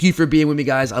thank you for being with me,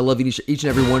 guys. I love each and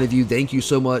every one of you. Thank you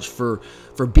so much for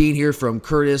being here, from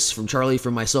Curtis, from Charlie,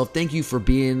 from myself. Thank you for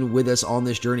being with us on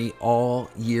this journey all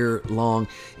year long.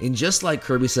 And just like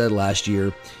Kirby said last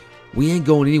year, we ain't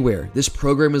going anywhere. This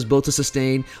program is built to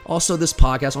sustain. Also, this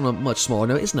podcast, on a much smaller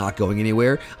note, it's not going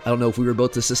anywhere. I don't know if we were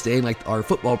built to sustain like our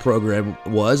football program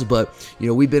was, but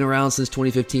we've been around since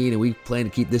 2015, and we plan to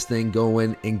keep this thing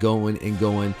going and going and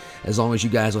going as long as you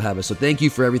guys will have it. So thank you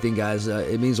for everything, guys.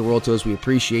 It means the world to us. We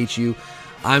appreciate you.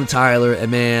 I'm Tyler, and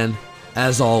man,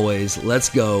 as always, let's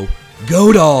go.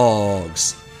 Go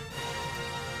Dogs!